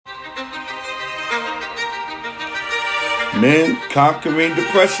Men conquering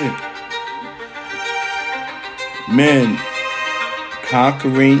depression. Men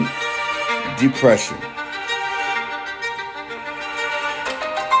conquering depression.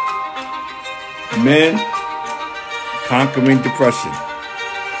 Men conquering depression.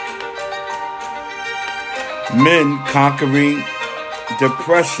 Men conquering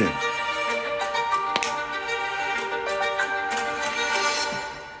depression.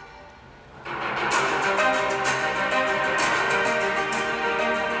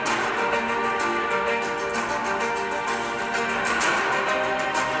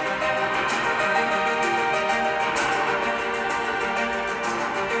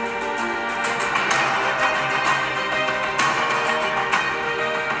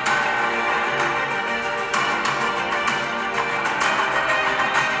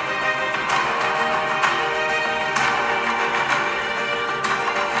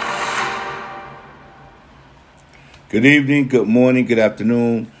 Good evening, good morning, good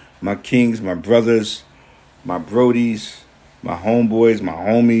afternoon, my kings, my brothers, my brodies, my homeboys, my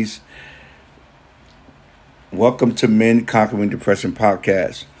homies. Welcome to Men Conquering Depression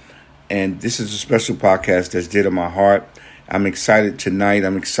podcast. And this is a special podcast that's dear to my heart. I'm excited tonight.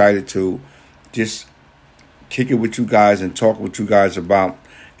 I'm excited to just kick it with you guys and talk with you guys about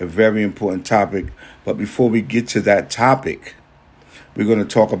a very important topic. But before we get to that topic, we're going to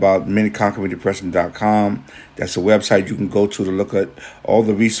talk about menconqueringdepression.com. That's a website you can go to look at all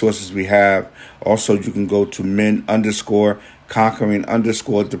the resources we have. Also, you can go to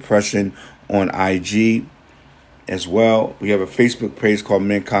men_conquering_depression on IG as well. We have a Facebook page called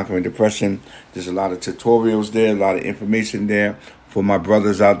Men Conquering Depression. There's a lot of tutorials there, a lot of information there for my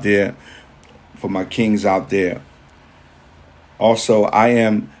brothers out there, for my kings out there. Also, I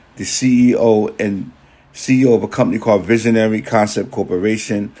am the CEO of a company called Visionary Concept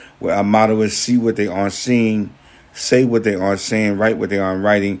Corporation, where our motto is see what they aren't seeing, say what they aren't saying, write what they aren't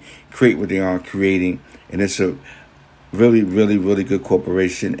writing, create what they aren't creating. And it's a really, really, really good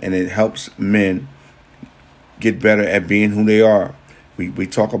corporation, and it helps men get better at being who they are. We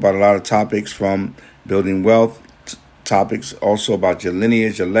talk about a lot of topics, from building wealth, topics also about your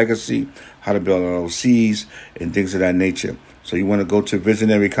lineage, your legacy, how to build LLCs, and things of that nature. So you want to go to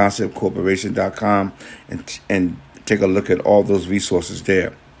visionaryconceptcorporation.com and take a look at all those resources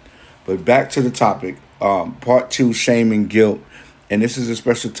there. But back to the topic, part 2, shame and guilt. And this is a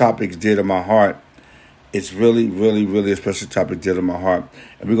special topic dear to my heart. It's really, really, really a special topic dear to my heart.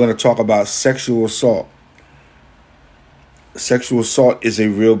 And we're going to talk about sexual assault. Sexual assault is a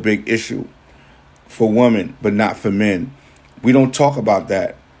real big issue for women, but not for men. We don't talk about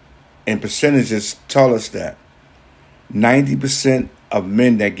that. And percentages tell us that 90% of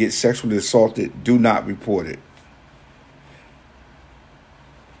men that get sexually assaulted do not report it.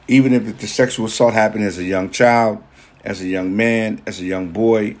 Even if the sexual assault happened as a young child, as a young man, as a young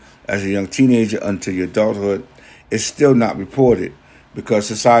boy, as a young teenager until your adulthood, it's still not reported because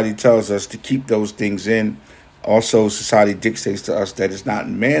society tells us to keep those things in. Also, society dictates to us that it's not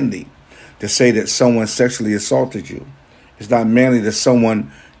manly to say that someone sexually assaulted you. It's not manly that someone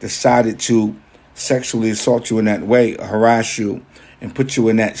decided to sexually assault you in that way, harass you, and put you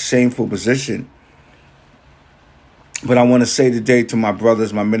in that shameful position. But I want to say today to my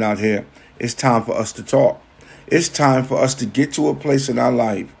brothers, my men out here, it's time for us to talk. It's time for us to get to a place in our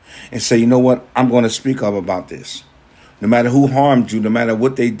life and say, you know what, I'm going to speak up about this. No matter who harmed you, no matter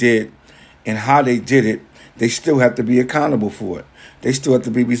what they did and how they did it, they still have to be accountable for it. They still have to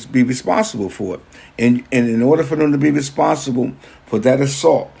be responsible for it. And in order for them to be responsible for that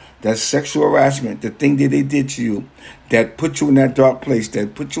assault, that sexual harassment, the thing that they did to you, that put you in that dark place,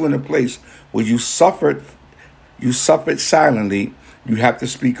 that put you in a place where you suffered silently, you have to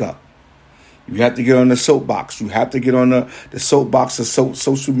speak up. You have to get on the soapbox. You have to get on the soapbox of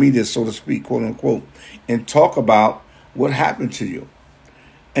social media, so to speak, quote unquote, and talk about what happened to you.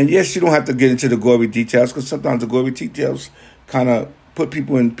 And yes, you don't have to get into the gory details, because sometimes the gory details kind of put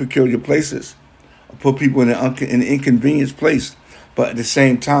people in peculiar places, or put people in an inconvenient place. But at the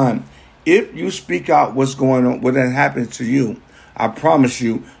same time, if you speak out what's going on, what happened to you, I promise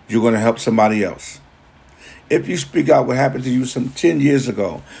you, you're going to help somebody else. If you speak out what happened to you some 10 years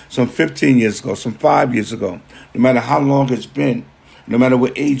ago, some 15 years ago, some 5 years ago, no matter how long it's been, no matter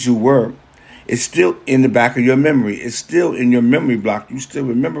what age you were, it's still in the back of your memory. It's still in your memory block. You still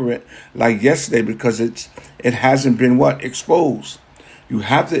remember it like yesterday because it hasn't been exposed. You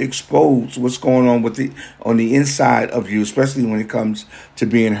have to expose what's going on on the inside of you, especially when it comes to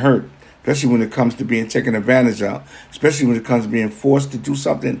being hurt, especially when it comes to being taken advantage of, especially when it comes to being forced to do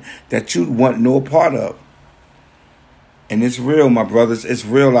something that you want no part of. And it's real, my brothers. It's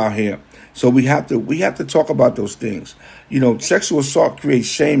real out here. So we have to talk about those things. Sexual assault creates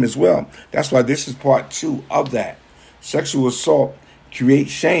shame as well. That's why this is part 2 of that. Sexual assault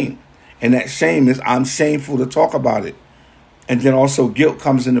creates shame. And that shame is, I'm shameful to talk about it. And then also guilt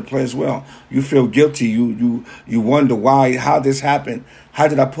comes into play as well. You feel guilty. You wonder why, how this happened. How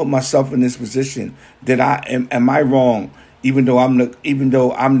did I put myself in this position? Am I wrong? Even though I'm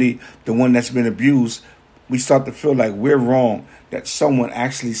the one that's been abused, we start to feel like we're wrong, that someone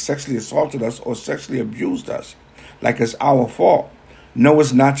actually sexually assaulted us or sexually abused us, like it's our fault. No,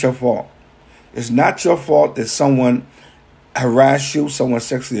 it's not your fault. It's not your fault that someone harassed you, someone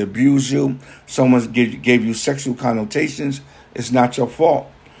sexually abused you, someone gave you sexual connotations. It's not your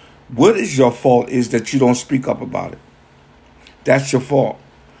fault. What is your fault is that you don't speak up about it. That's your fault.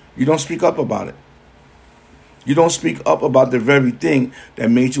 You don't speak up about it. You don't speak up about the very thing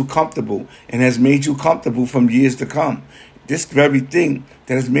that made you comfortable and has made you comfortable from years to come. This very thing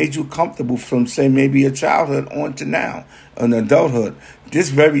that has made you comfortable from, say, maybe a childhood on to now, an adulthood.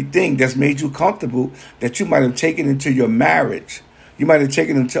 This very thing that's made you comfortable that you might have taken into your marriage. You might have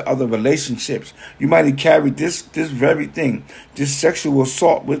taken into other relationships. You might have carried this very thing, this sexual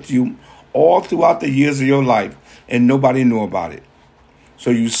assault with you all throughout the years of your life, and nobody knew about it. So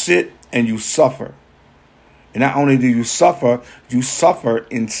you sit and you suffer. And not only do you suffer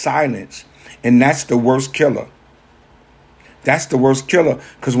in silence. And that's the worst killer. That's the worst killer,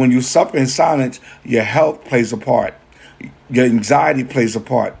 because when you suffer in silence, your health plays a part. Your anxiety plays a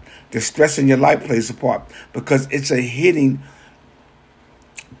part. The stress in your life plays a part, because it's a hidden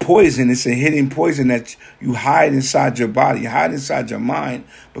poison. It's a hidden poison that you hide inside your body, you hide inside your mind,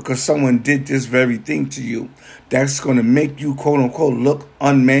 because someone did this very thing to you. That's going to make you, quote unquote, look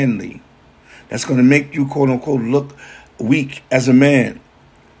unmanly. That's going to make you, quote unquote, look weak as a man.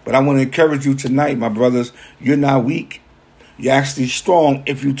 But I want to encourage you tonight, my brothers, you're not weak. You're actually strong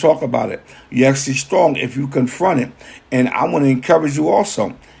if you talk about it. You're actually strong if you confront it. And I want to encourage you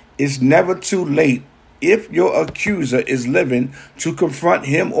also, it's never too late if your accuser is living to confront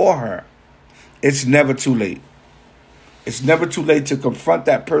him or her. It's never too late. It's never too late to confront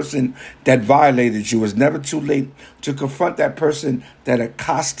that person that violated you. It's never too late to confront that person that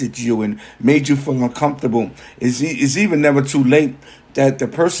accosted you and made you feel uncomfortable. It's even never too late that the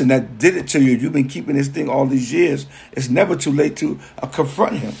person that did it to you, you've been keeping this thing all these years, it's never too late to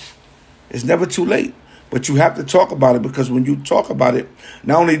confront him. It's never too late. But you have to talk about it, because when you talk about it,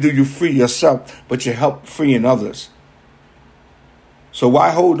 not only do you free yourself, but you help freeing others. So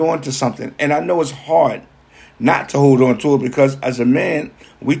why hold on to something? And I know it's hard not to hold on to it, because as a man,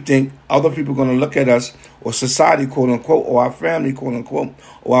 we think other people are going to look at us, or society, quote unquote, or our family, quote unquote,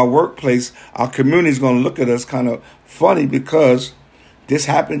 or our workplace, our community is going to look at us kind of funny because this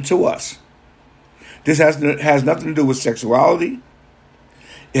happened to us. This has nothing to do with sexuality.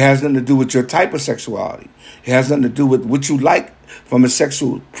 It has nothing to do with your type of sexuality. It has nothing to do with what you like from a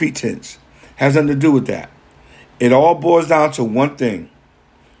sexual pretense. It has nothing to do with that. It all boils down to one thing.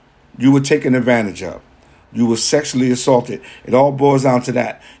 You were taken advantage of. You were sexually assaulted. It all boils down to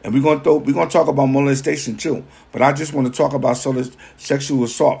that. And we're going to talk about molestation too. But I just want to talk about sexual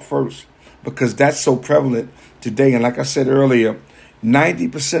assault first, because that's so prevalent today. And like I said earlier,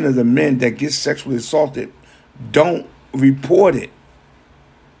 90% of the men that get sexually assaulted don't report it.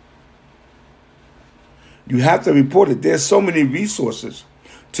 You have to report it. There's so many resources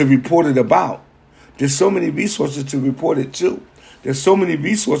to report it about. There's so many resources to report it to. There's so many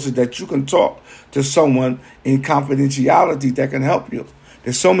resources that you can talk to someone in confidentiality that can help you.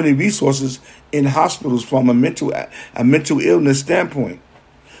 There's so many resources in hospitals from a mental illness standpoint.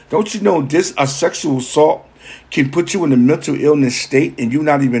 Don't you know a sexual assault can put you in a mental illness state and you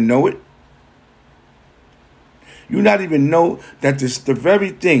not even know it? You not even know that the very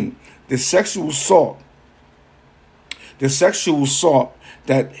thing, the sexual assault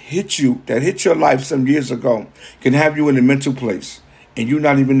that hit your life some years ago, can have you in a mental place, and you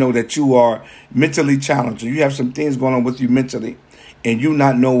not even know that you are mentally challenged. You have some things going on with you mentally, and you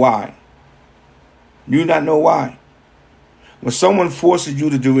not know why. You not know why. When someone forces you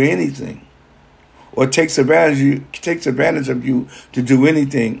to do anything, or takes advantage of you to do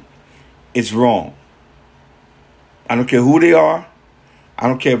anything, it's wrong. I don't care who they are. I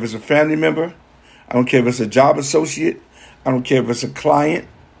don't care if it's a family member. I don't care if it's a job associate. I don't care if it's a client.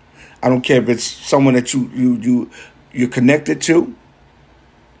 I don't care if it's someone that you're connected to.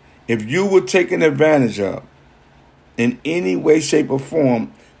 If you were taken advantage of in any way, shape, or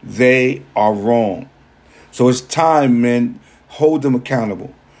form, they are wrong. So it's time, men, hold them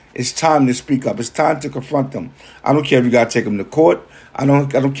accountable. It's time to speak up. It's time to confront them. I don't care if you got to take them to court. I don't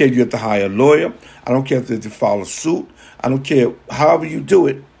care if you have to hire a lawyer. I don't care if you have to file a suit. I don't care however you do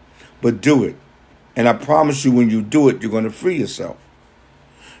it, but do it. And I promise you, when you do it, you're going to free yourself.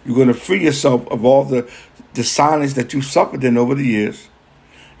 You're going to free yourself of all the silence that you suffered in over the years.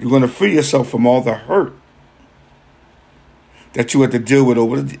 You're going to free yourself from all the hurt that you had to deal with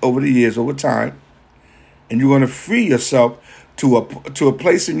over the years, over time. And you're going to free yourself to a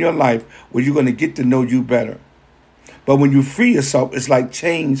place in your life where you're going to get to know you better. But when you free yourself, it's like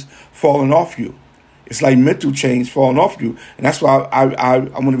chains falling off you. It's like mental chains falling off you. And that's why I'm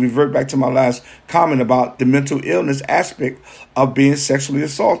going to revert back to my last comment about the mental illness aspect of being sexually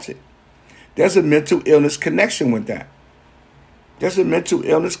assaulted. There's a mental illness connection with that. There's a mental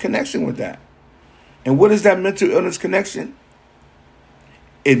illness connection with that. And what is that mental illness connection?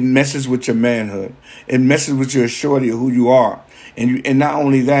 It messes with your manhood. It messes with your surety of who you are. And not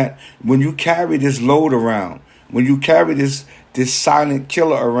only that, when you carry this load around, when you carry this silent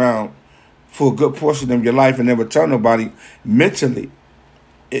killer around for a good portion of your life and never tell nobody, mentally,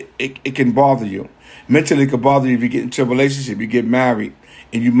 it can bother you. Mentally, it can bother you if you get into a relationship, you get married,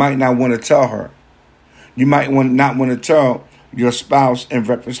 and you might not want to tell her. You might not want to tell your spouse in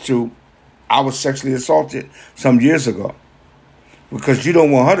reference to, I was sexually assaulted some years ago. Because you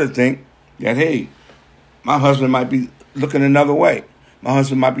don't want her to think that, hey, my husband might be looking another way. My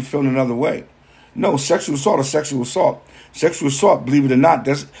husband might be feeling another way. No, sexual assault is sexual assault. Sexual assault, believe it or not,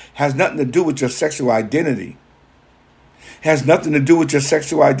 has nothing to do with your sexual identity. Has nothing to do with your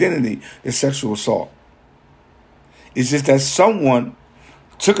sexual identity, the sexual assault. It's just that someone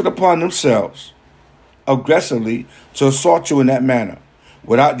took it upon themselves aggressively to assault you in that manner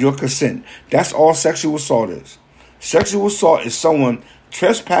without your consent. That's all sexual assault is. Sexual assault is someone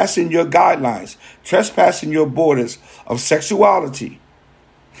trespassing your guidelines, trespassing your borders of sexuality.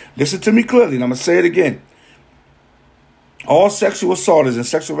 Listen to me clearly, and I'm going to say it again. All sexual assault and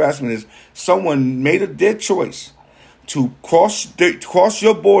sexual harassment is someone made their choice to cross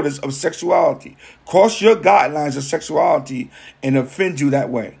your borders of sexuality, cross your guidelines of sexuality, and offend you that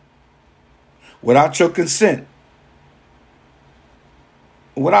way without your consent.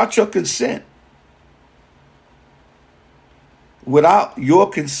 Without your consent. Without your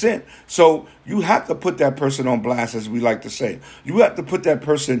consent. So you have to put that person on blast, as we like to say. You have to put that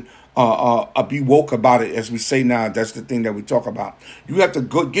person, be woke about it, as we say now. That's the thing that we talk about. You have to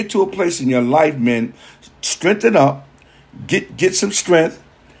get to a place in your life, men, strengthen up, get some strength,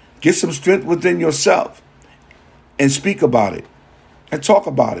 get some strength within yourself, and speak about it, and talk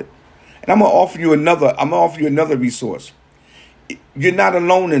about it. And I'm gonna offer you another resource. You're not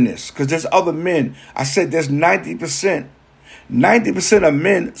alone in this, because there's other men. I said there's 90%. 90% of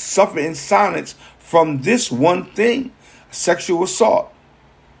men suffer in silence from this one thing, sexual assault.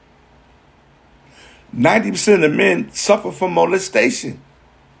 90% of the men suffer from molestation,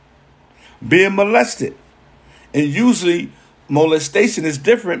 being molested. And usually molestation is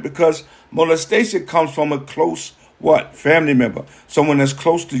different because molestation comes from a close, family member, someone that's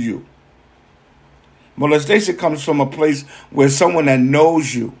close to you. Molestation comes from a place where someone that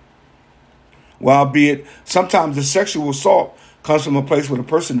knows you. Well, albeit sometimes the sexual assault comes from a place where the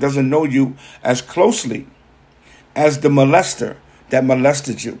person doesn't know you as closely as the molester that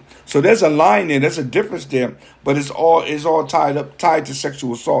molested you. So there's a line there, there's a difference there, but it's all tied to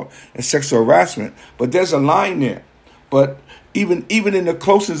sexual assault and sexual harassment. But there's a line there. But even in the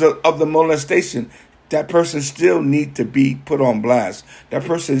closeness of the molestation, that person still need to be put on blast. That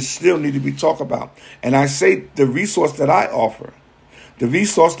person still need to be talked about. And I say the resource that I offer, the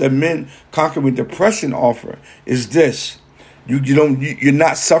resource that men conquering depression offer is this. You're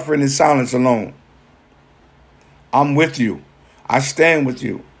not suffering in silence alone. I'm with you. I stand with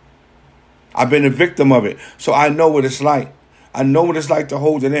you. I've been a victim of it. So I know what it's like. I know what it's like to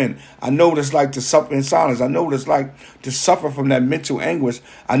hold it in. I know what it's like to suffer in silence. I know what it's like to suffer from that mental anguish.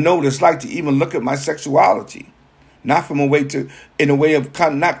 I know what it's like to even look at my sexuality. Not in a way of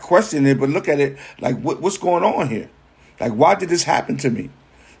kind of not questioning it, but look at it like, what's going on here? Like, why did this happen to me?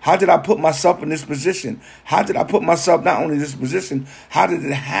 How did I put myself in this position? How did I put myself not only in this position, how did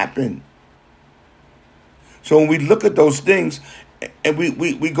it happen? So when we look at those things and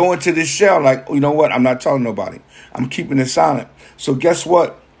we go into this shell like, you know what, I'm not telling nobody. I'm keeping it silent. So guess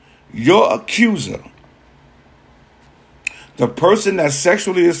what? Your accuser, the person that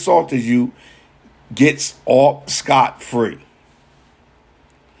sexually assaulted you, gets off scot-free.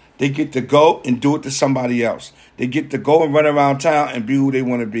 They get to go and do it to somebody else. They get to go and run around town and be who they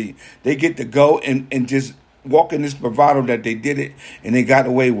want to be. They get to go and just walk in this bravado that they did it and they got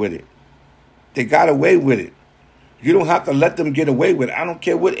away with it. They got away with it. You don't have to let them get away with it. I don't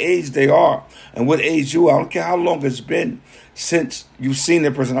care what age they are and what age you are. I don't care how long it's been since you've seen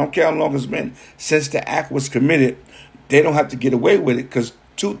the person. I don't care how long it's been since the act was committed. they don't have to get away with it, because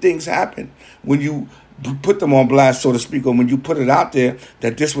two things happen when you put them on blast, so to speak, or when you put it out there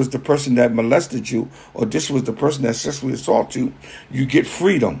that this was the person that molested you, or this was the person that sexually assaulted you. You get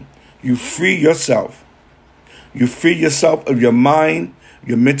freedom. You free yourself. You free yourself of your mind,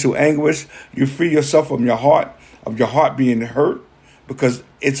 your mental anguish. You free yourself from your heart, of your heart being hurt, because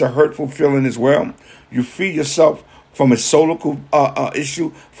it's a hurtful feeling as well. You free yourself from a solical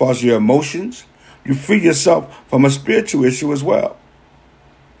issue as far as your emotions. You free yourself from a spiritual issue as well.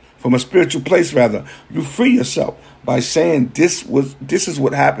 From a spiritual place, rather. You free yourself by saying, this is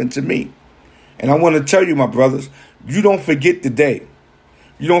what happened to me. And I want to tell you, my brothers, you don't forget the day.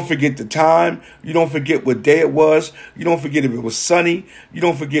 You don't forget the time. You don't forget what day it was. You don't forget if it was sunny. You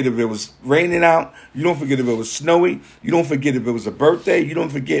don't forget if it was raining out. You don't forget if it was snowy. You don't forget if it was a birthday. You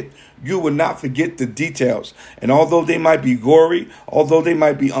don't forget. You will not forget the details. And although they might be gory, although they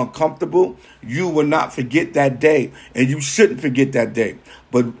might be uncomfortable, you will not forget that day. And you shouldn't forget that day.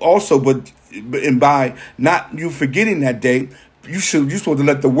 But by not you forgetting that day, you're supposed to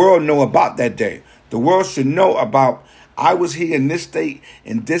let the world know about that day. The world should know about, I was here in this state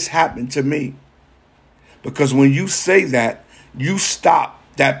and this happened to me. Because when you say that, you stop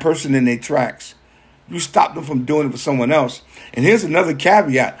that person in their tracks. You stop them from doing it for someone else. And here's another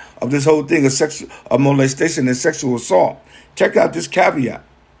caveat of this whole thing of molestation and sexual assault. Check out this caveat.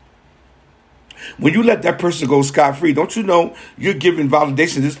 When you let that person go scot-free, don't you know you're giving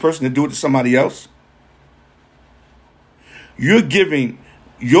validation to this person to do it to somebody else? You're giving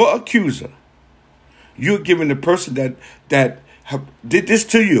your accuser, you're giving the person that did this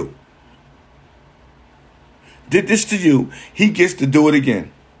to you, he gets to do it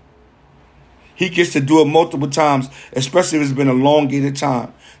again. He gets to do it multiple times, especially if it's been a elongated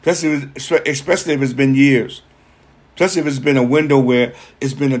time, especially if it's been years, especially if it's been a window where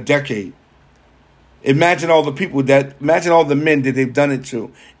it's been a decade. Imagine all the men that they've done it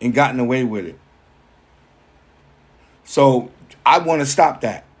to and gotten away with it. So I want to stop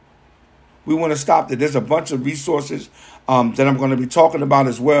that. We want to stop that. There's a bunch of resources that I'm going to be talking about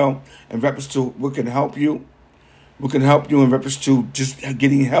as well in reference to what can help you. We can help you in reference to just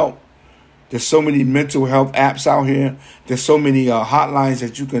getting help. There's so many mental health apps out here. There's so many hotlines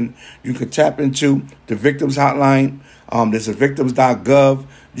that you can tap into. The victims hotline. There's a victims.gov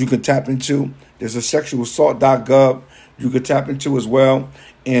you can tap into. There's a sexualassault.gov you can tap into as well.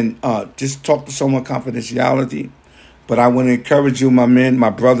 And just talk to someone confidentiality. But I want to encourage you, my men, my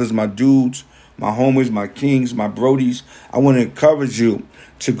brothers, my dudes, my homies, my kings, my brodies. I want to encourage you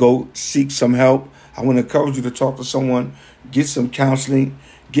to go seek some help. I want to encourage you to talk to someone, get some counseling,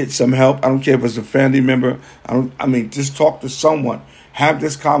 get some help. I don't care if it's a family member. Just talk to someone. Have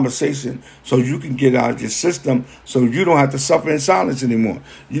this conversation so you can get out of your system, so you don't have to suffer in silence anymore.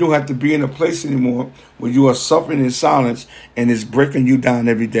 You don't have to be in a place anymore where you are suffering in silence and it's breaking you down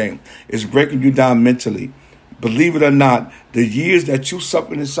every day. It's breaking you down mentally. Believe it or not, the years that you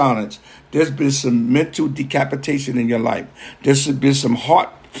suffered in silence, there's been some mental decapitation in your life. There's been some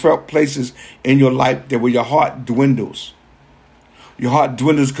heartfelt places in your life where your heart dwindles. Your heart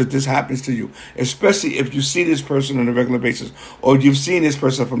dwindles because this happens to you, especially if you see this person on a regular basis or you've seen this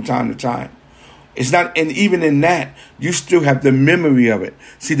person from time to time. It's not, and even in that, you still have the memory of it.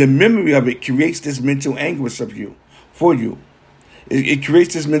 See, the memory of it creates this mental anguish for you. It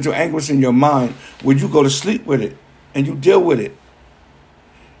creates this mental anguish in your mind where you go to sleep with it and you deal with it.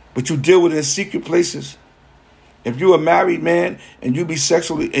 But you deal with it in secret places. If you're a married man and you're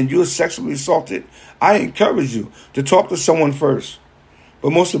sexually assaulted, I encourage you to talk to someone first.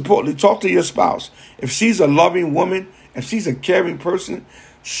 But most importantly, talk to your spouse. If she's a loving woman, if she's a caring person,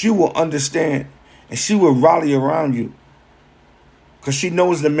 she will understand and she will rally around you because she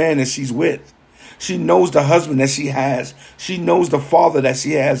knows the man that she's with. She knows the husband that she has. She knows the father that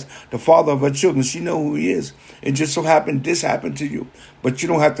she has, the father of her children. She knows who he is. It just so happened this happened to you. But you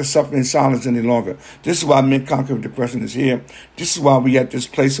don't have to suffer in silence any longer. This is why Men Conquering Depression is here. This is why we at this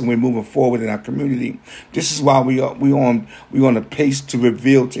place and we're moving forward in our community. This is why we on a pace to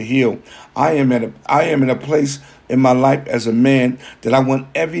reveal, to heal. I am in a place in my life as a man that I want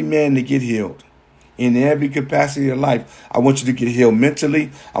every man to get healed. In every capacity of life, I want you to get healed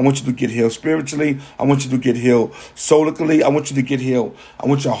mentally. I want you to get healed spiritually. I want you to get healed solically. I want you to get healed. I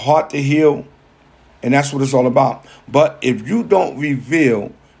want your heart to heal. And that's what it's all about. But if you don't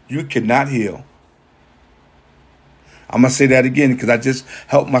reveal, you cannot heal. I'm going to say that again because I just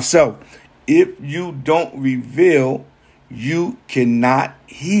helped myself. If you don't reveal, you cannot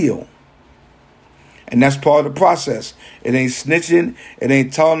heal. And that's part of the process. It ain't snitching. It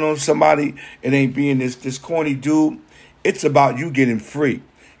ain't telling on somebody. It ain't being this corny dude. It's about you getting free.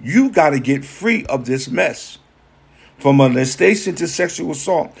 You got to get free of this mess. from molestation to sexual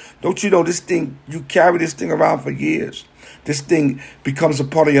assault. Don't you know this thing, you carry this thing around for years. This thing becomes a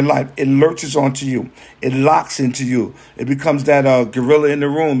part of your life. It lurches onto you. It locks into you. It becomes that gorilla in the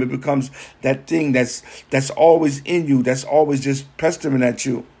room. It becomes that thing that's always in you, that's always just pestering at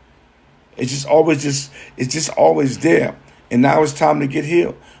you. It's just always there. And now it's time to get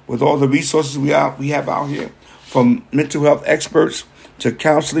healed with all the resources we have out here, from mental health experts to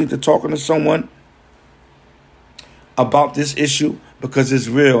counseling to talking to someone about this issue, because it's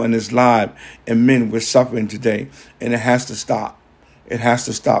real and it's live, and men, we're suffering today, and it has to stop. It has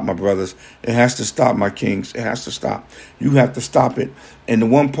to stop, my brothers. It has to stop, my kings. It has to stop. You have to stop it. And the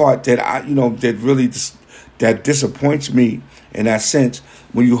one part that that disappoints me in that sense,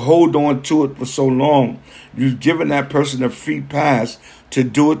 when you hold on to it for so long, you've given that person a free pass to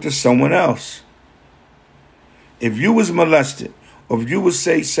do it to someone else. If you was molested, or if you was,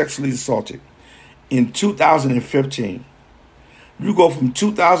 say, sexually assaulted in 2015, you go from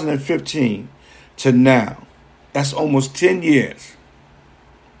 2015 to now, that's almost 10 years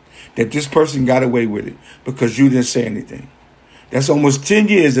that this person got away with it because you didn't say anything. That's almost 10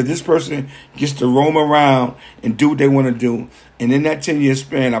 years that this person gets to roam around and do what they want to do. And in that 10-year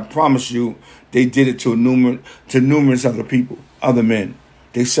span, I promise you, they did it to numerous other people, other men.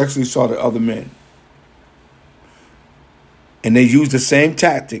 They sexually assaulted other men. And they used the same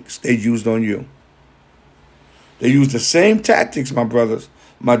tactics they used on you. They used the same tactics, my brothers,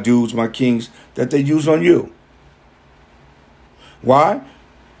 my dudes, my kings, that they use on you. Why?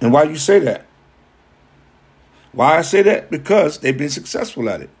 And why you say that? Why I say that? Because they've been successful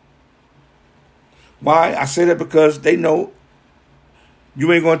at it. Why I say that? Because they know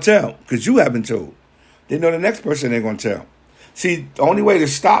you ain't going to tell, because you haven't told. They know the next person ain't going to tell. See, the only way to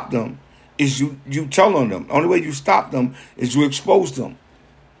stop them is you tell on them. The only way you stop them is you expose them.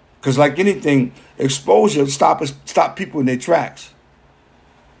 Because like anything, exposure stop people in their tracks.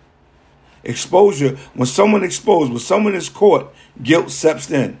 Exposure, when someone exposed, when someone is caught, guilt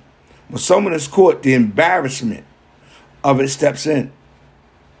steps in. When someone is caught, the embarrassment of it steps in.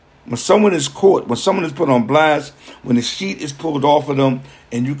 When someone is caught, when someone is put on blast, when the sheet is pulled off of them,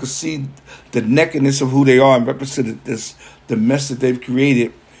 and you can see the nakedness of who they are and represent the mess that they've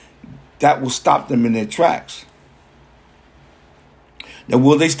created, that will stop them in their tracks. Now,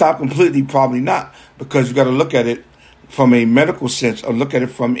 will they stop completely? Probably not, because you got to look at it from a medical sense or look at it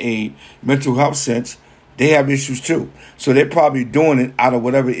from a mental health sense. They have issues too. So they're probably doing it out of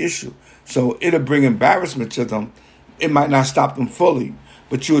whatever issue. So it'll bring embarrassment to them. It might not stop them fully,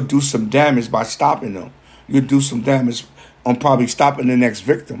 but you'll do some damage by stopping them. You'll do some damage on probably stopping the next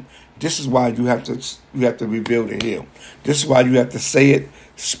victim. This is why you have to rebuild and heal. This is why you have to say it,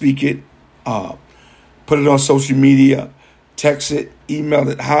 speak it, put it on social media, text it, email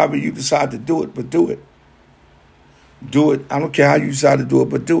it, however you decide to do it, but do it. Do it. I don't care how you decide to do it,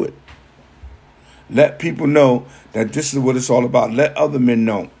 but do it. Let people know that this is what it's all about. Let other men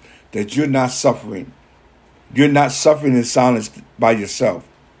know that you're not suffering. You're not suffering in silence by yourself.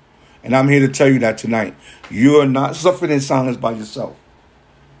 And I'm here to tell you that tonight. You're not suffering in silence by yourself.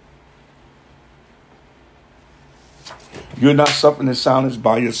 You're not suffering in silence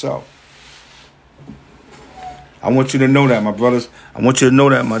by yourself. I want you to know that, my brothers. I want you to know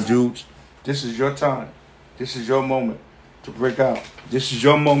that, my dudes. This is your time. This is your moment to break out. This is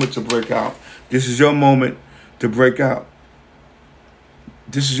your moment to break out. This is your moment to break out.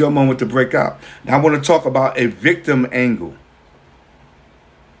 This is your moment to break out. Now I want to talk about a victim angle.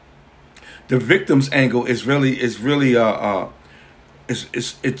 The victim's angle is really the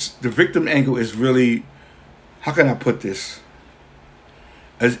victim angle is really, how can I put this?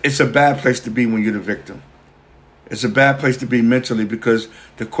 It's a bad place to be when you're the victim. It's a bad place to be mentally, because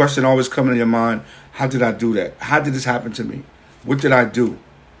the question always comes in your mind, how did I do that? How did this happen to me? What did I do?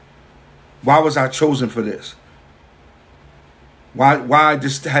 Why was I chosen for this? Why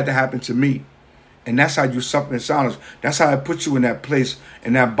this had to happen to me? And that's how you suffer in silence. That's how it puts you in that place,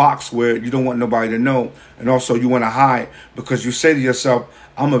 in that box where you don't want nobody to know. And also you want to hide, because you say to yourself,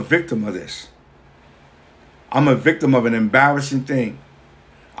 I'm a victim of this. I'm a victim of an embarrassing thing.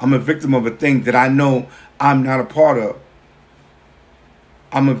 I'm a victim of a thing that I know I'm not a part of.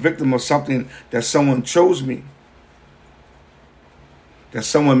 I'm a victim of something that someone chose me. That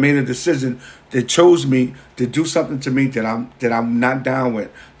someone made a decision that chose me to do something to me that I'm not down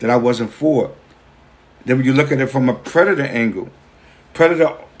with, that I wasn't for. Then when you look at it from a predator angle,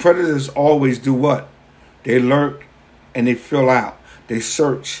 predators always do what? They lurk and they fill out. They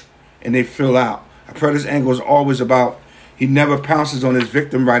search and they fill out. A predator's angle is always about, he never pounces on his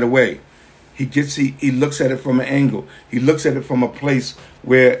victim right away. He looks at it from an angle. He looks at it from a place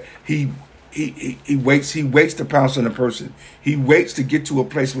where he he waits to pounce on the person. He waits to get to a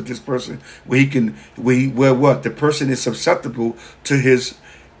place with this person where the person is susceptible to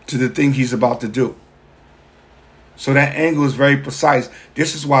the thing he's about to do. So that angle is very precise.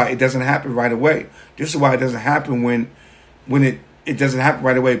 This is why it doesn't happen right away. This is why it doesn't happen when it doesn't happen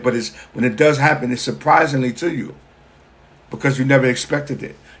right away. But when it does happen, it's surprisingly to you because you never expected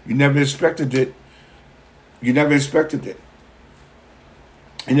it. You never expected it. You never expected it.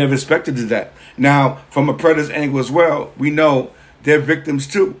 You never expected that. Now, from a predator's angle as well, we know they're victims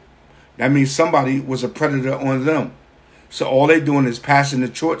too. That means somebody was a predator on them. So all they're doing is passing the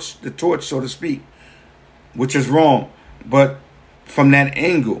torch, so to speak, which is wrong. But from that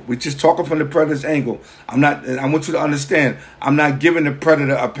angle, we're just talking from the predator's angle. I want you to understand, I'm not giving the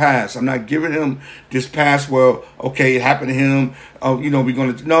predator a pass. I'm not giving him this pass where, okay, it happened to him. Oh, we're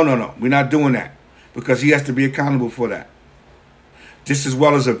going to, no. We're not doing that because he has to be accountable for that. Just as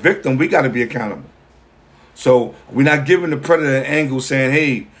well as a victim, we got to be accountable. So we're not giving the predator an angle saying,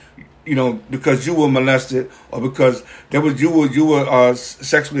 hey, because you were molested or because you were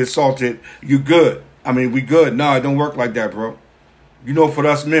sexually assaulted, you good. I mean, we good. No, it don't work like that, bro. For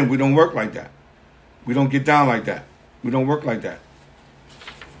us men, we don't work like that. We don't get down like that. We don't work like that.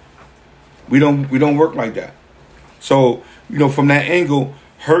 We don't work like that. So, from that angle,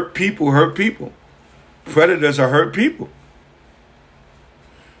 hurt people hurt people. Predators are hurt people.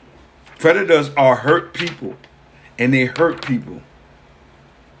 Predators are hurt people, and they hurt people.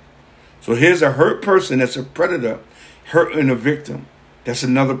 So here's a hurt person that's a predator hurting a victim. That's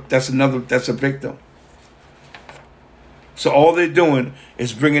a victim. So all they're doing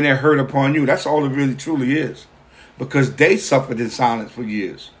is bringing their hurt upon you. That's all it really truly is. Because they suffered in silence for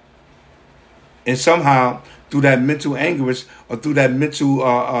years. And somehow, through that mental anguish or through that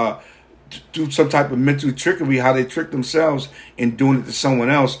through some type of mental trickery, how they trick themselves in doing it to someone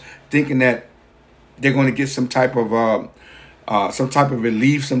else, thinking that they're going to get some type of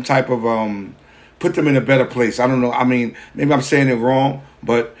relief, some type of put them in a better place. I don't know. I mean, maybe I'm saying it wrong,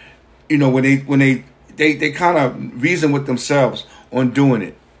 but when they kind of reason with themselves on doing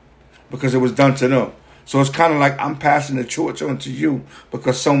it because it was done to them. So it's kind of like I'm passing the torch on to you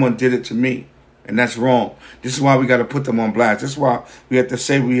because someone did it to me. And that's wrong. This is why we got to put them on blast. This is why we have to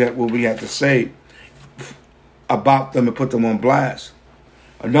say what we have to say about them and put them on blast.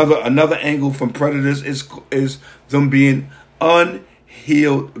 Another angle from predators is them being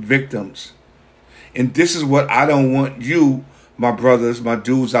unhealed victims. And this is what I don't want you, my brothers, my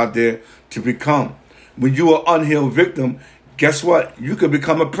dudes out there, to become. When you are an unhealed victim, guess what? You could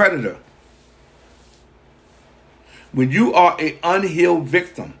become a predator. When you are an unhealed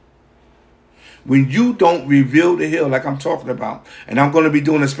victim, when you don't reveal the hill like I'm talking about, and I'm going to be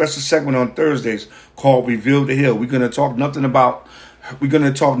doing a special segment on Thursdays called Reveal the Hill. We're going to talk nothing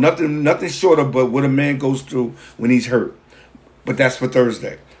short of but what a man goes through when he's hurt. But that's for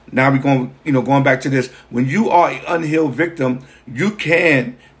Thursday. Now we're going back to this. When you are an unhealed victim, you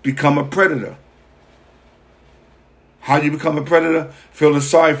can become a predator. How you become a predator? Feeling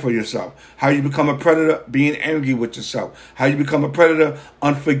sorry for yourself. How you become a predator? Being angry with yourself. How you become a predator?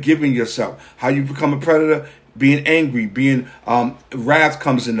 Unforgiving yourself. How you become a predator? Being angry. Wrath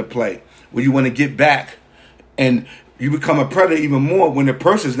comes into play where you want to get back. And you become a predator even more when the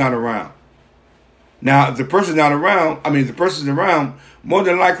person's not around. Now, if the person's around, more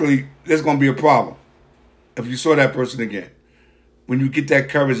than likely there's going to be a problem if you saw that person again. When you get that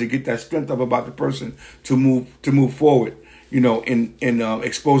courage and get that strength up about the person to move forward, in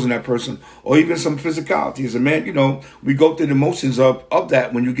exposing that person, or even some physicality. As a man, we go through the motions of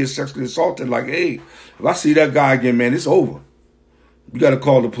that when you get sexually assaulted. Like, hey, if I see that guy again, man, it's over. You got to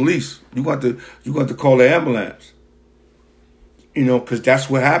call the police. You got to call the ambulance. Because that's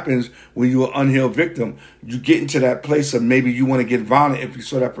what happens when you're an unhealed victim. You get into that place of maybe you want to get violent if you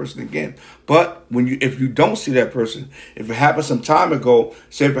saw that person again. But if you don't see that person, if it happened some time ago,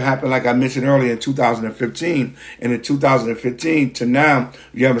 say if it happened like I mentioned earlier in 2015, and in 2015 to now,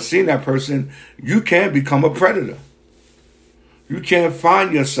 you haven't seen that person, you can become a predator. You can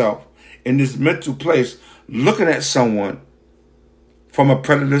find yourself in this mental place looking at someone from a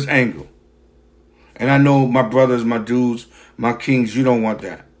predator's angle. And I know my brothers, my dudes, my kings, you don't want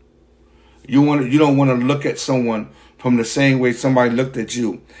that. You don't want to look at someone from the same way somebody looked at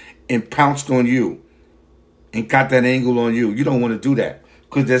you and pounced on you and got that angle on you. You don't want to do that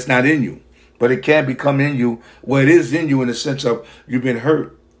because that's not in you. But it can become in you. Well, it is in you in the sense of you've been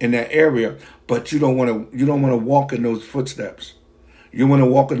hurt in that area, but you don't want to walk in those footsteps. You want to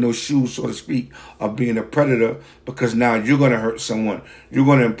walk in those shoes, so to speak, of being a predator because now you're going to hurt someone. You're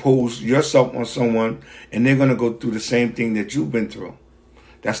going to impose yourself on someone, and they're going to go through the same thing that you've been through.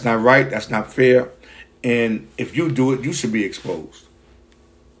 That's not right. That's not fair. And if you do it, you should be exposed.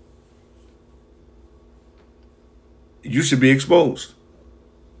 You should be exposed.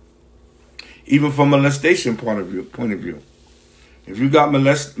 Even from a molestation point of view. If you got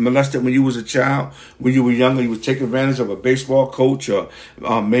molested when you was a child, when you were younger, you was taking advantage of a baseball coach or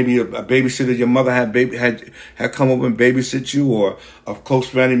maybe a babysitter. Your mother had come over and babysit you, or a close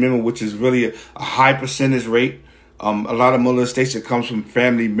family member, which is really a high percentage rate. A lot of molestation comes from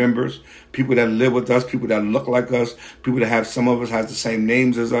family members, people that live with us, people that look like us, people that have, some of us has the same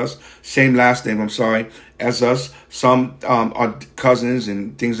names as us, same last name, as us. Some are cousins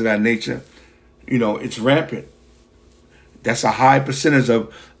and things of that nature. It's rampant. That's a high percentage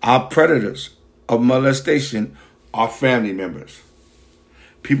of our predators of molestation are family members.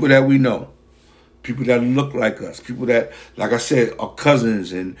 People that we know. People that look like us. People that, like I said, are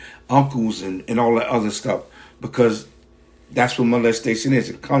cousins and uncles and all that other stuff. Because that's what molestation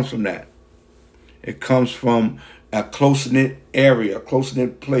is. It comes from that. It comes from a close-knit area, a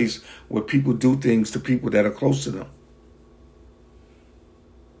close-knit place where people do things to people that are close to them.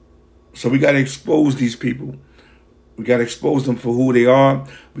 So we got to expose these people. We got to expose them for who they are.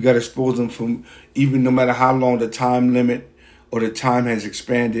 We got to expose them from, even no matter how long the time limit or the time has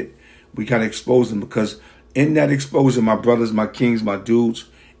expanded, we got to expose them, because in that exposure, my brothers, my kings, my dudes,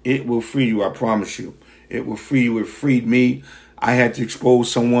 it will free you, I promise you. It will free you. It freed me. I had to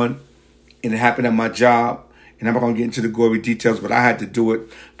expose someone, and it happened at my job. And I'm not going to get into the gory details, but I had to do it.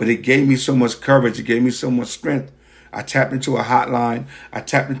 But it gave me so much courage. It gave me so much strength. I tapped into a hotline. I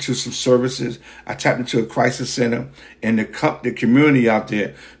tapped into some services. I tapped into a crisis center, and the community out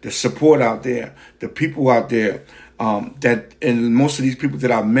there, the support out there, the people out there, and most of these people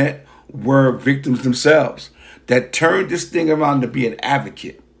that I met were victims themselves that turned this thing around to be an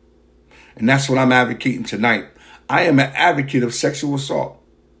advocate. And that's what I'm advocating tonight. I am an advocate of sexual assault.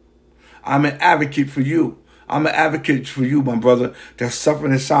 I'm an advocate for you. I'm an advocate for you, my brother, that's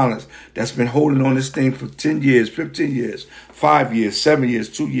suffering in silence, that's been holding on this thing for 10 years, 15 years, 5 years, 7 years,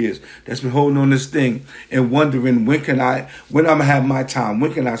 2 years, that's been holding on this thing and wondering, when I'm going to have my time?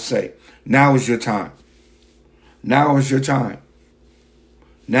 When can I say, now is your time? Now is your time.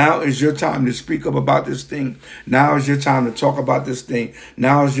 Now is your time to speak up about this thing. Now is your time to talk about this thing.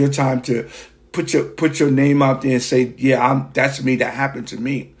 Now is your time to put your name out there and say, yeah, that's me, that happened to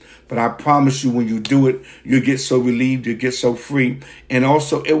me. But I promise you, when you do it, you'll get so relieved, you'll get so free. And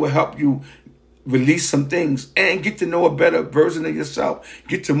also, it will help you release some things and get to know a better version of yourself.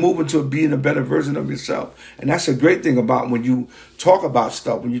 Get to move into being a better version of yourself. And that's a great thing about when you talk about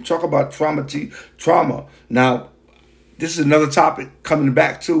stuff, when you talk about trauma. Now, this is another topic coming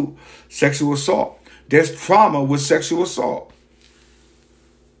back to sexual assault. There's trauma with sexual assault.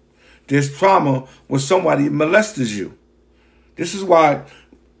 There's trauma when somebody molested you. This is why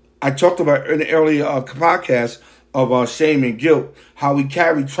I talked about in the earlier podcast of shame and guilt, how we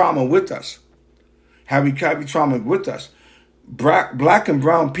carry trauma with us. Black and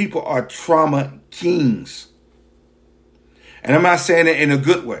brown people are trauma kings. And I'm not saying it in a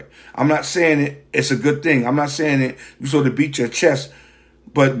good way. I'm not saying it's a good thing. I'm not saying it you sort of beat your chest.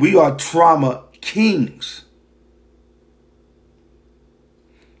 But we are trauma kings.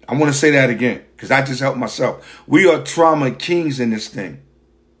 I want to say that again, because I just helped myself. We are trauma kings in this thing.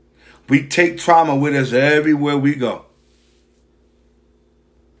 We take trauma with us everywhere we go.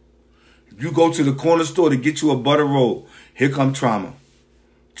 If you go to the corner store to get you a butter roll, here come trauma.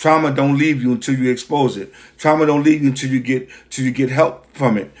 Trauma don't leave you until you expose it. Trauma don't leave you until you get help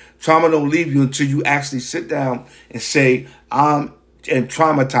from it. Trauma don't leave you until you actually sit down and say, I'm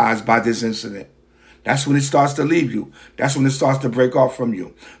traumatized by this incident. That's when it starts to leave you. That's when it starts to break off from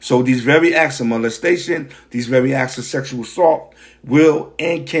you. So these very acts of molestation, these very acts of sexual assault will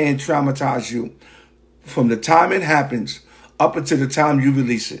and can traumatize you from the time it happens up until the time you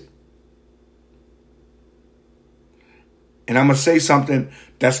release it. And I'm going to say something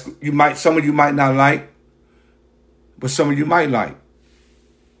some of you might not like, but some of you might like.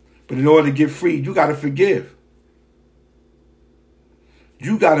 But in order to get free, you got to forgive.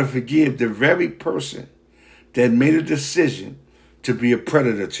 You got to forgive the very person that made a decision to be a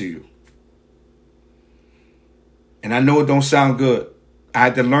predator to you. And I know it don't sound good. I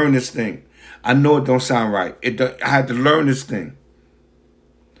had to learn this thing. I know it don't sound right. I had to learn this thing.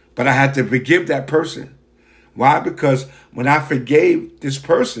 But I had to forgive that person. Why? Because when I forgave this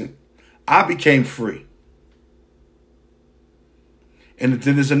person, I became free. And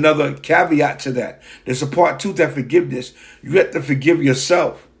then there's another caveat to that. There's a part to that forgiveness. You have to forgive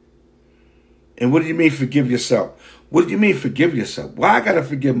yourself. And what do you mean forgive yourself? What do you mean forgive yourself? Why I got to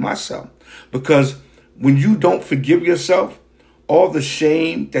forgive myself? Because when you don't forgive yourself, all the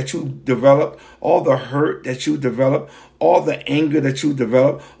shame that you develop, all the hurt that you develop, all the anger that you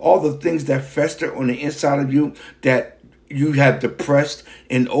develop, all the things that fester on the inside of you that you have depressed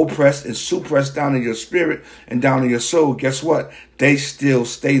and oppressed and suppressed down in your spirit and down in your soul, guess what? They still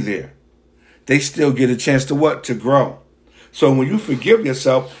stay there. They still get a chance to what? To grow. So when you forgive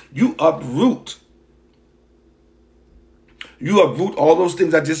yourself, you uproot. You uproot all those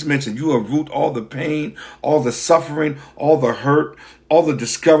things I just mentioned. You uproot all the pain, all the suffering, all the hurt, all the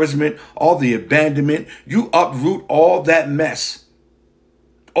discouragement, all the abandonment. You uproot all that mess.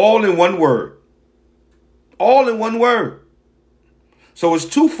 All in one word. All in one word. So it's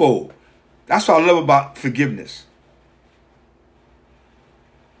twofold. That's what I love about forgiveness.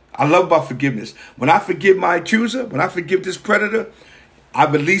 I love about forgiveness. When I forgive my accuser, when I forgive this predator, I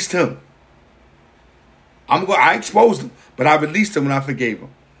released him. I exposed him, but I released him when I forgave him.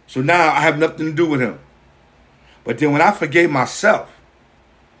 So now I have nothing to do with him. But then when I forgave myself,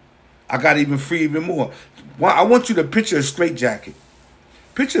 I got even free even more. I want you to picture a straitjacket.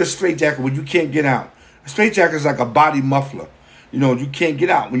 Picture a straitjacket where you can't get out. A straitjacket is like a body muffler. You can't get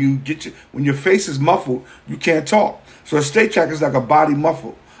out. When your face is muffled, you can't talk. So a straitjacket is like a body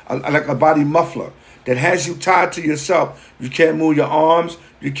muffler, that has you tied to yourself. You can't move your arms.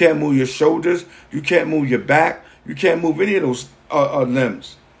 You can't move your shoulders. You can't move your back. You can't move any of those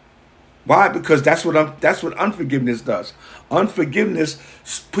limbs. Why? Because that's what unforgiveness does. Unforgiveness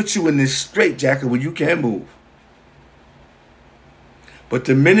puts you in this straitjacket where you can't move. But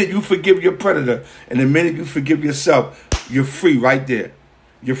the minute you forgive your predator and the minute you forgive yourself, you're free right there.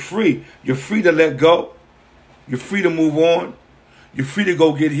 You're free. You're free to let go. You're free to move on. You're free to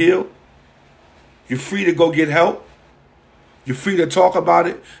go get healed. You're free to go get help. You're free to talk about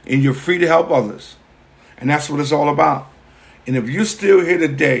it, and you're free to help others. And that's what it's all about. And if you're still here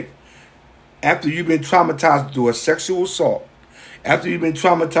today, after you've been traumatized through a sexual assault, after you've been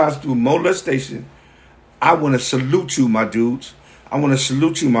traumatized through molestation, I want to salute you, my dudes. I want to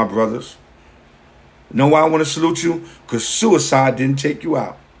salute you, my brothers. You know why I want to salute you? Because suicide didn't take you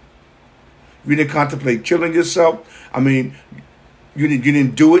out. You didn't contemplate killing yourself. I mean, you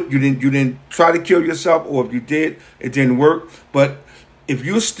didn't do it. You didn't try to kill yourself, or if you did, it didn't work. But if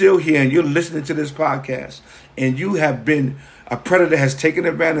you're still here and you're listening to this podcast and you have been, a predator has taken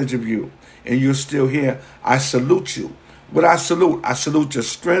advantage of you and you're still here, I salute you. What I salute your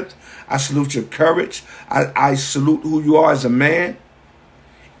strength. I salute your courage. I salute who you are as a man.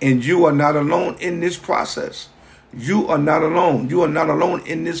 And you are not alone in this process. You are not alone. You are not alone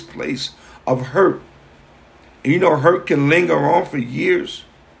in this place of hurt. And hurt can linger on for years.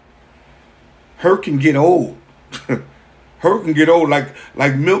 Hurt can get old. Hurt can get old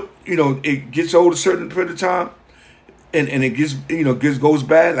like milk. It gets old a certain period of time, and it goes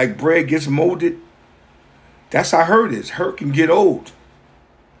bad. Like bread gets molded. That's how hurt is. Hurt can get old.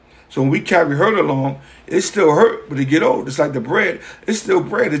 So when we carry hurt along, it still hurt, but it get old. It's like the bread. It's still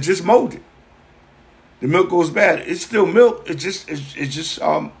bread. It's just molded. The milk goes bad. It's still milk. It just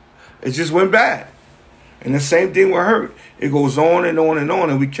went bad. And the same thing with hurt. It goes on and on and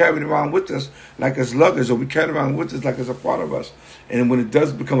on, and we carry it around with us like it's luggage, or we carry it around with us like it's a part of us. And when it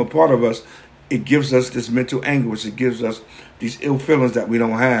does become a part of us, it gives us this mental anguish. It gives us these ill feelings that we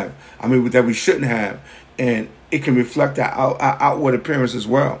don't have. That we shouldn't have. And it can reflect our outward appearance as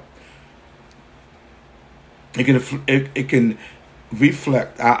well. It can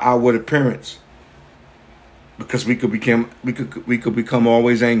reflect our outward appearance, because we could become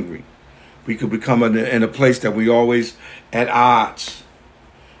always angry. We could become in a place that we always at odds,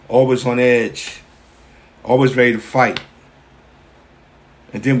 always on edge, always ready to fight.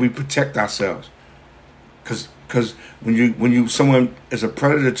 And then we protect ourselves, because when someone is a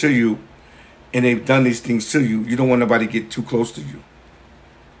predator to you, and they've done these things to you, you don't want nobody to get too close to you.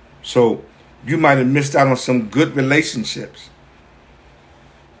 So you might have missed out on some good relationships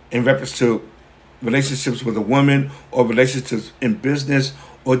in reference to relationships with a woman, or relationships in business,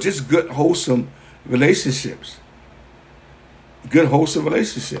 or just good, wholesome relationships. Good, wholesome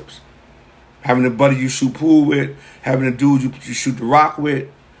relationships. Having a buddy you shoot pool with, having a dude you shoot the rock with,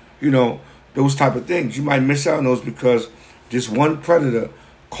 those type of things. You might miss out on those because this one predator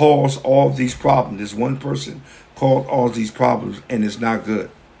caused all these problems. This one person caused all these problems, and it's not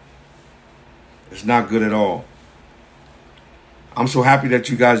good. It's not good at all. I'm so happy that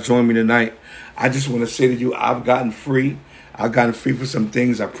you guys joined me tonight. I just want to say to you, I've gotten free. I've gotten free for some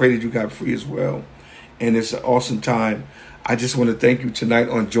things. I pray that you got free as well. And it's an awesome time. I just want to thank you tonight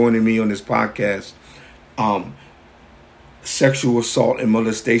on joining me on this podcast. Sexual assault and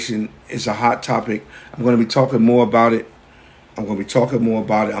molestation is a hot topic. I'm going to be talking more about it. I'm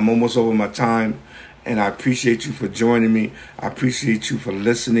almost over my time. And I appreciate you for joining me. I appreciate you for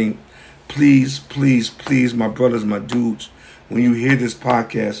listening. Please, please, please, my brothers, my dudes, when you hear this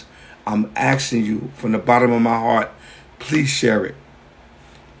podcast, I'm asking you from the bottom of my heart, please share it.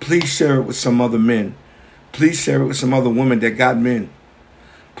 Please share it with some other men. Please share it with some other women that got men.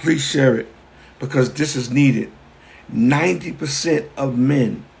 Please share it because this is needed. 90% of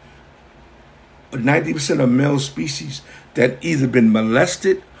men, or 90% of male species that either been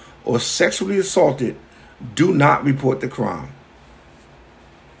molested or sexually assaulted do not report the crime.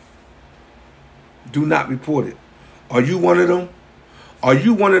 Do not report it. Are you one of them? Are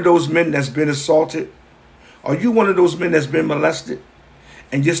you one of those men that's been assaulted? Are you one of those men that's been molested?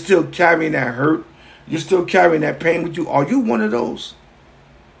 And you're still carrying that hurt? You're still carrying that pain with you? Are you one of those?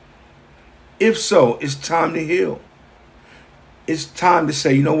 If so, it's time to heal. It's time to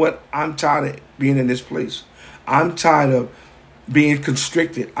say, you know what? I'm tired of being in this place. I'm tired of being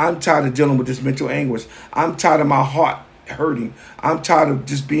constricted. I'm tired of dealing with this mental anguish. I'm tired of my heart hurting. I'm tired of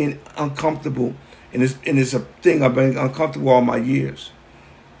just being uncomfortable. And it's a thing I've been uncomfortable all my years.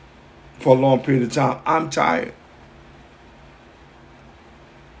 For a long period of time. I'm tired.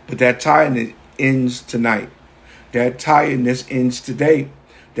 But that tiredness ends tonight. That tiredness ends today.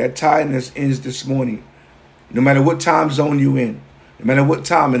 That tiredness ends this morning. No matter what time zone you in. No matter what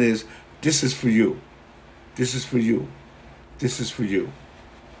time it is. This is for you. This is for you. This is for you.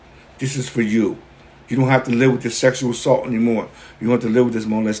 This is for you. You don't have to live with this sexual assault anymore. You don't have to live with this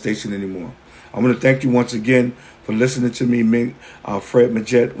molestation anymore. I want to thank you once again for listening to me, Fred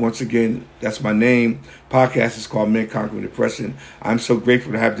Majette. Once again, that's my name. Podcast is called Men Conquering Depression. I'm so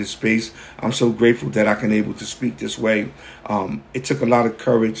grateful to have this space. I'm so grateful that I can able to speak this way. It took a lot of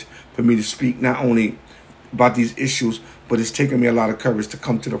courage for me to speak not only about these issues, but it's taken me a lot of courage to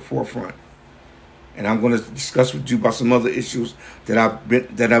come to the forefront. And I'm going to discuss with you about some other issues that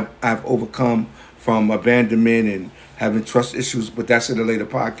I've overcome from abandonment and having trust issues, but that's in a later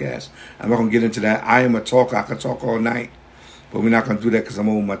podcast. I'm not going to get into that. I am a talker. I can talk all night, but we're not going to do that because I'm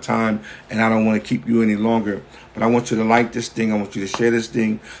over my time and I don't want to keep you any longer. But I want you to like this thing. I want you to share this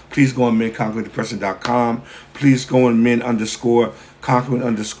thing. Please go on menconqueringdepression.com. Please go on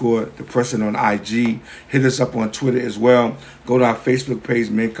men_conquering_depression on IG. Hit us up on Twitter as well. Go to our Facebook page,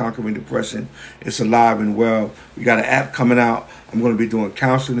 Men Conquering Depression. It's alive and well. We got an app coming out. I'm going to be doing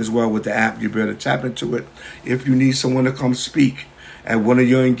counseling as well with the app. You better tap into it. If you need someone to come speak at one of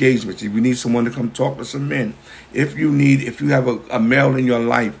your engagements, if you need someone to come talk to some men, if you have a male in your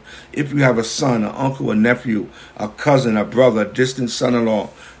life, if you have a son, an uncle, a nephew, a cousin, a brother, a distant son-in-law,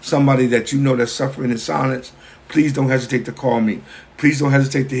 somebody that you know that's suffering in silence, please don't hesitate to call me. Please don't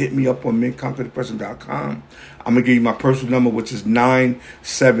hesitate to hit me up on menconquerdepression.com. I'm going to give you my personal number, which is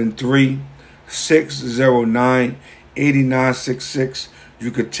 973-609-8966.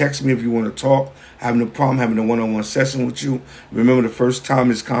 You could text me if you want to talk. I have no problem having a one-on-one session with you. Remember, the first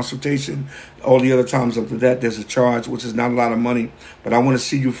time is consultation. All the other times after that, there's a charge, which is not a lot of money. But I want to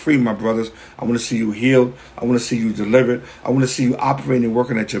see you free, my brothers. I want to see you healed. I want to see you delivered. I want to see you operating and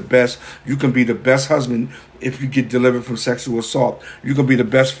working at your best. You can be the best husband if you get delivered from sexual assault. You can be the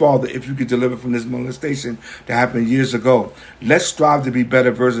best father if you get delivered from this molestation that happened years ago. Let's strive to be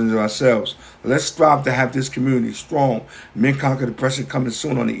better versions of ourselves. Let's strive to have this community strong. Men Conquer Depression coming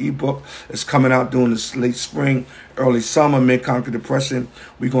soon on the ebook. It's coming out during this late spring, early summer. Men Conquer Depression.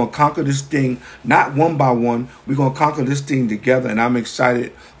 We're going to conquer this thing, not one by one. We're going to conquer this thing together. And I'm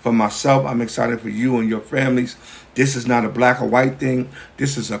excited for myself. I'm excited for you and your families. This is not a black or white thing.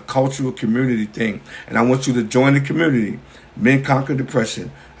 This is a cultural community thing. And I want you to join the community. Men Conquer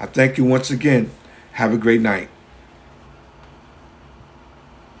Depression. I thank you once again. Have a great night.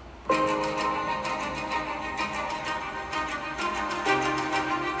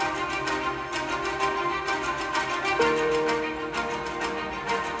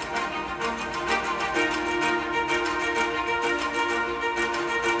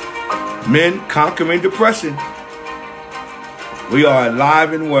 Men Conquering Depression. We are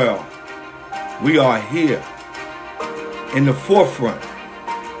alive and well. We are here in the forefront.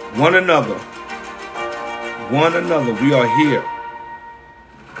 One another. We are here.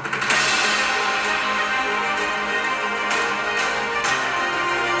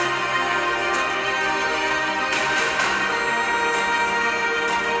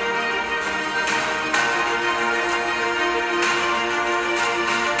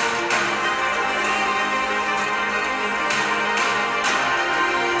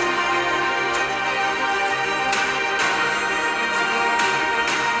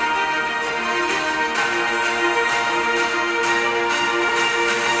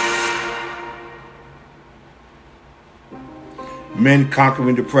 Men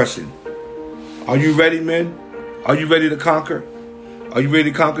Conquering Depression. Are you ready, men? Are you ready to conquer? Are you ready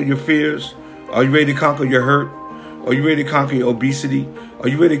to conquer your fears? Are you ready to conquer your hurt? Are you ready to conquer your obesity? Are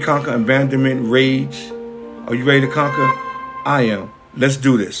you ready to conquer abandonment, rage? Are you ready to conquer? I am. Let's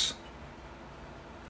do this.